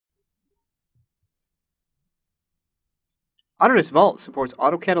Autodesk Vault supports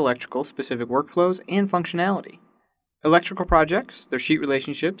AutoCAD Electrical specific workflows and functionality. Electrical projects, their sheet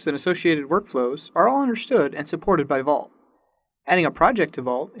relationships, and associated workflows are all understood and supported by Vault. Adding a project to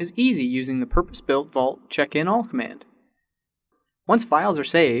Vault is easy using the purpose-built Vault Check-in All command. Once files are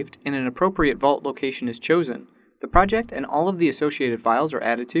saved and an appropriate Vault location is chosen, the project and all of the associated files are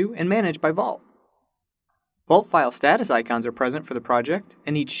added to and managed by Vault. Vault file status icons are present for the project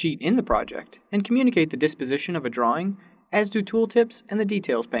and each sheet in the project, and communicate the disposition of a drawing, as do tooltips and the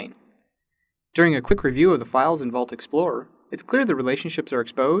details pane. During a quick review of the files in Vault Explorer, it's clear the relationships are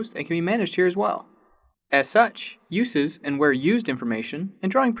exposed and can be managed here as well. As such, uses and where used information and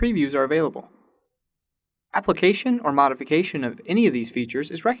drawing previews are available. Application or modification of any of these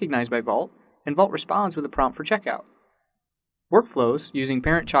features is recognized by Vault, and Vault responds with a prompt for checkout. Workflows using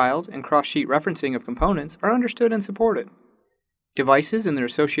parent-child and cross-sheet referencing of components are understood and supported. Devices and their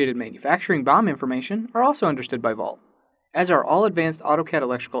associated manufacturing BOM information are also understood by Vault, as are all advanced AutoCAD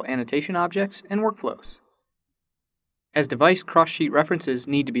Electrical annotation objects and workflows. As device cross-sheet references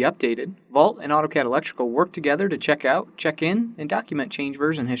need to be updated, Vault and AutoCAD Electrical work together to check out, check in, and document change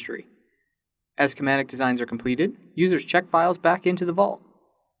version history. As schematic designs are completed, users check files back into the Vault.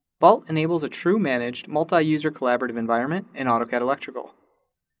 Vault enables a true managed, multi-user collaborative environment in AutoCAD Electrical.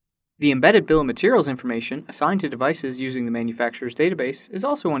 The embedded bill of materials information assigned to devices using the manufacturer's database is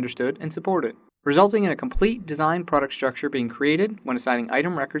also understood and supported, resulting in a complete design product structure being created when assigning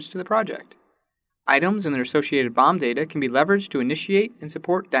item records to the project. Items and their associated BOM data can be leveraged to initiate and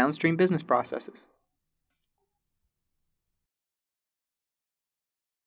support downstream business processes.